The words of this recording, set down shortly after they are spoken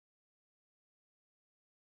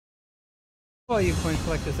Hello, you coin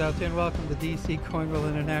collectors out there, and welcome to DC Coinville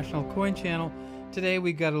International Coin Channel. Today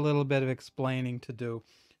we got a little bit of explaining to do,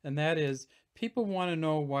 and that is people want to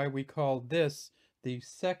know why we call this the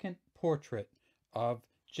second portrait of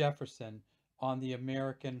Jefferson on the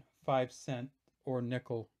American 5-cent or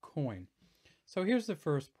nickel coin. So here's the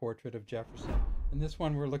first portrait of Jefferson, and this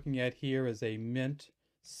one we're looking at here is a mint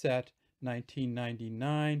set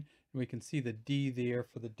 1999, and we can see the D there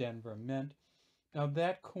for the Denver Mint. Now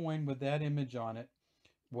that coin with that image on it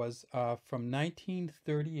was from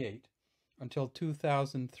 1938 until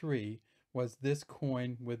 2003 was this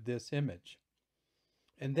coin with this image.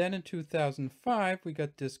 And then in 2005 we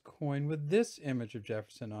got this coin with this image of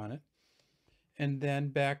Jefferson on it. And then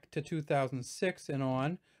back to 2006 and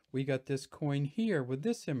on we got this coin here with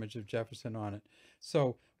this image of Jefferson on it.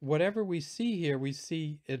 So whatever we see here, we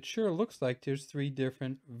see it sure looks like there's three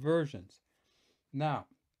different versions. Now,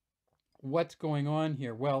 what's going on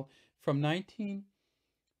here? Well, from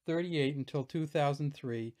 1938 until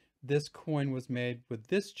 2003, this coin was made with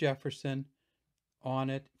this Jefferson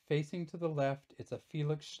on it, facing to the left. It's a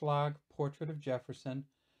Felix Schlag portrait of Jefferson,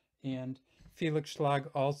 and Felix Schlag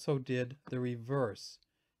also did the reverse.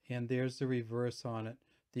 And there's the reverse on it,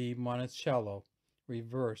 the Monticello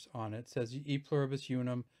reverse on it. It says E pluribus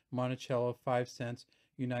unum, Monticello, 5 cents,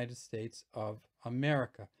 United States of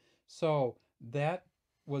America. So that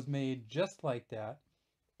was made just like that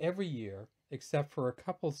every year, except for a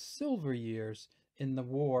couple silver years in the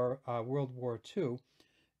war, World War II.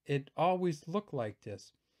 It always looked like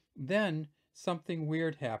this. Then something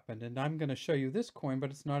weird happened, and I'm going to show you this coin,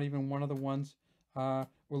 but it's not even one of the ones we're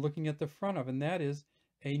looking at the front of, and that is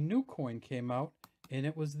a new coin came out, and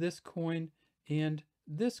it was this coin and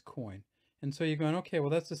this coin. And so you're going, okay,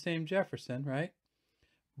 well, that's the same Jefferson, right?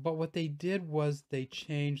 But what they did was they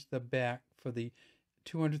changed the back for the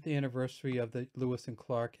 200th anniversary of the Lewis and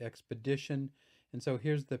Clark expedition. And so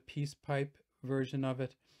here's the peace pipe version of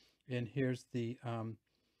it, and here's the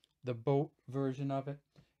boat version of it.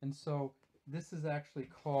 And so this is actually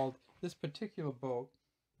called, this particular boat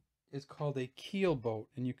is called a keel boat,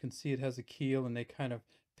 and you can see it has a keel and they kind of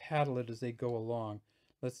paddle it as they go along.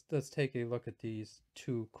 Let's take a look at these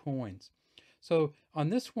two coins. So on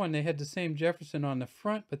this one they had the same Jefferson on the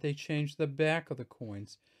front, but they changed the back of the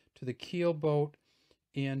coins to the keel boat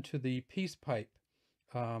and to the peace pipe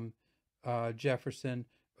Jefferson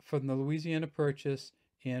from the Louisiana Purchase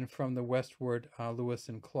and from the westward Lewis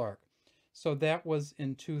and Clark. So that was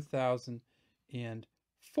in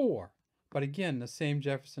 2004. But again, the same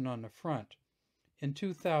Jefferson on the front. In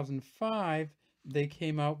 2005, they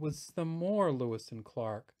came out with some more Lewis and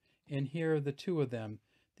Clark. And here are the two of them.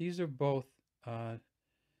 These are both,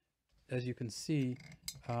 as you can see,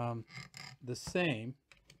 the same.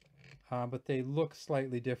 But they look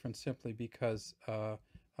slightly different simply because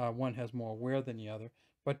one has more wear than the other.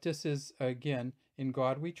 But this is, again, In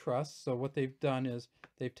God We Trust. So what they've done is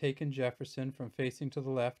they've taken Jefferson from facing to the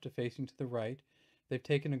left to facing to the right. They've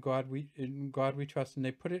taken In God We Trust, and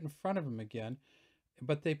they put it in front of him again.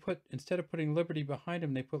 But they put, instead of putting Liberty behind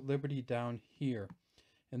him, they put Liberty down here.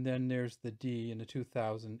 And then there's the D in the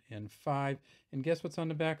 2005. And guess what's on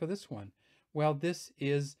the back of this one? Well, this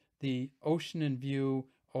is the Ocean in View,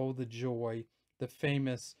 Oh the Joy. The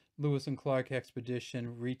famous Lewis and Clark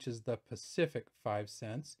expedition reaches the Pacific, 5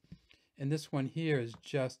 cents. And this one here is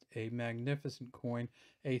just a magnificent coin,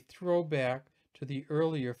 a throwback to the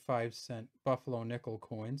earlier 5-cent Buffalo nickel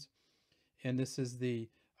coins. And this is the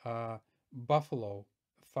Buffalo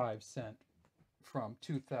 5 cent from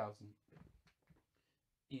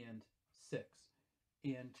 2006.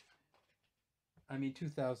 And I mean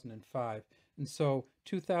 2005. And so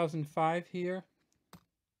 2005 here,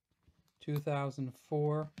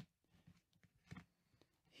 2004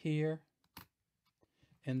 here,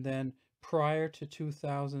 and then prior to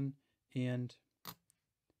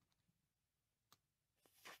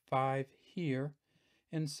 2005 here.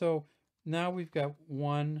 And so now we've got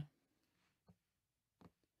 1,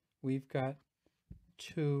 we've got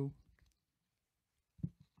 2,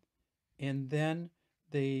 and then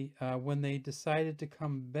they when they decided to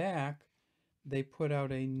come back, they put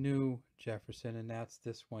out a new Jefferson, and that's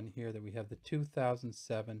this one here that we have, the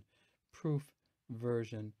 2007 proof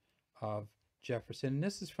version of Jefferson. And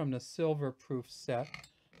this is from the silver proof set,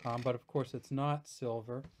 but of course it's not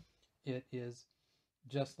silver. It is,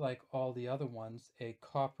 just like all the other ones, a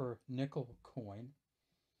copper nickel coin.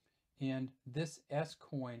 And this S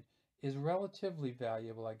coin is relatively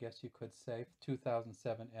valuable, I guess you could say,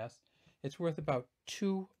 2007 S. It's worth about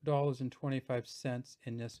 $2.25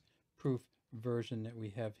 in this proof version that we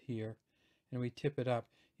have here. And we tip it up.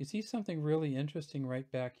 You see something really interesting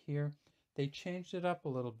right back here? They changed it up a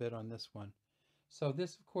little bit on this one. So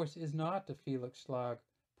this, of course, is not the Felix Schlag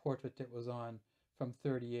portrait that was on from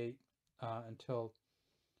 38 until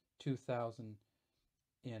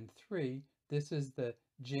 2003. This is the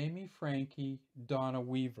Jamie Franke Donna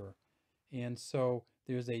Weaver. And so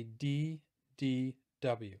there's a DDW.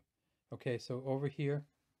 Okay, so over here,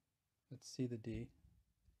 let's see the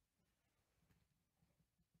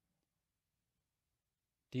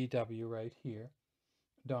DW right here,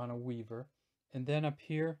 Donna Weaver. And then up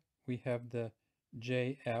here, we have the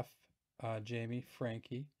JF, Jamie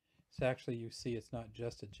Franke. So actually, you see it's not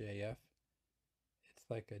just a JF. It's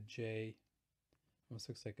like a J, almost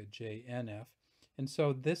looks like a JNF. And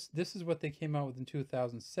so this is what they came out with in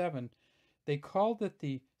 2007. They called it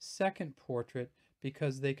the second portrait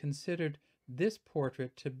because they considered this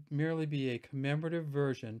portrait to merely be a commemorative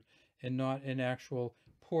version and not an actual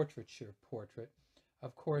portraiture portrait.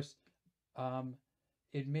 Of course,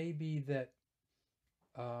 it may be that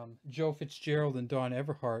Joe Fitzgerald and Don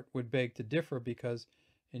Everhart would beg to differ because,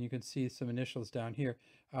 and you can see some initials down here,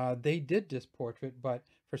 they did this portrait, but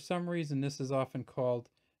for some reason this is often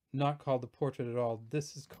not called the portrait at all.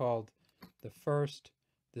 This is called the first,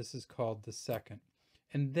 this is called the second.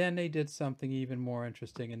 And then they did something even more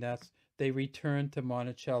interesting, and that's they returned to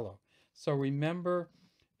Monticello. So remember,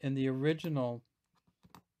 in the original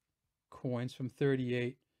coins from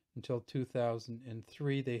 38 until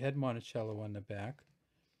 2003, they had Monticello on the back.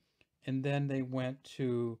 And then they went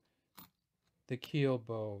to the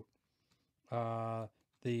Keelboat, the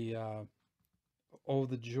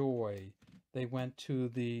Joy. They went to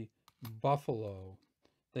the Buffalo.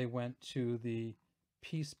 They went to the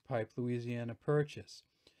Peace Pipe Louisiana Purchase.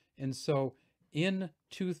 And so in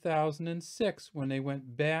 2006, when they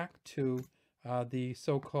went back to the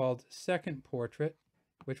so-called second portrait,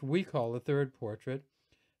 which we call the third portrait,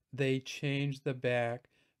 they changed the back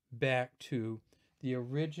to the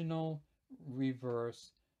original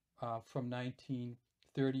reverse from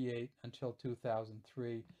 1938 until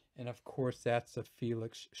 2003. And of course, that's a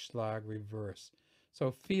Felix Schlag reverse.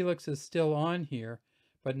 So Felix is still on here,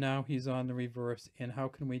 but now he's on the reverse. And how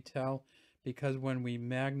can we tell? Because when we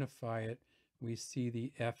magnify it, we see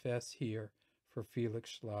the FS here for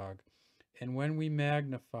Felix Schlag. And when we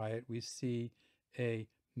magnify it, we see a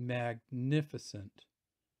magnificent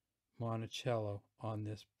Monticello on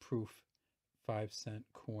this proof 5-cent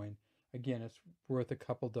coin. Again, it's worth a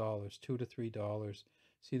couple dollars, $2 to $3.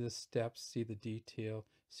 See the steps, see the detail,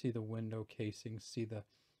 see the window casing, see the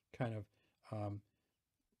kind of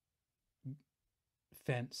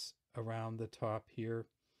fence around the top here,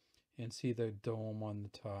 and see the dome on the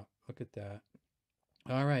top. Look at that.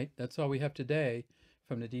 All right, that's all we have today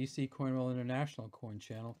from the DC Coinwell International Coin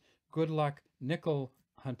Channel. Good luck nickel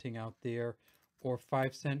hunting out there, or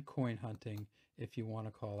 5-cent coin hunting, if you want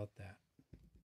to call it that.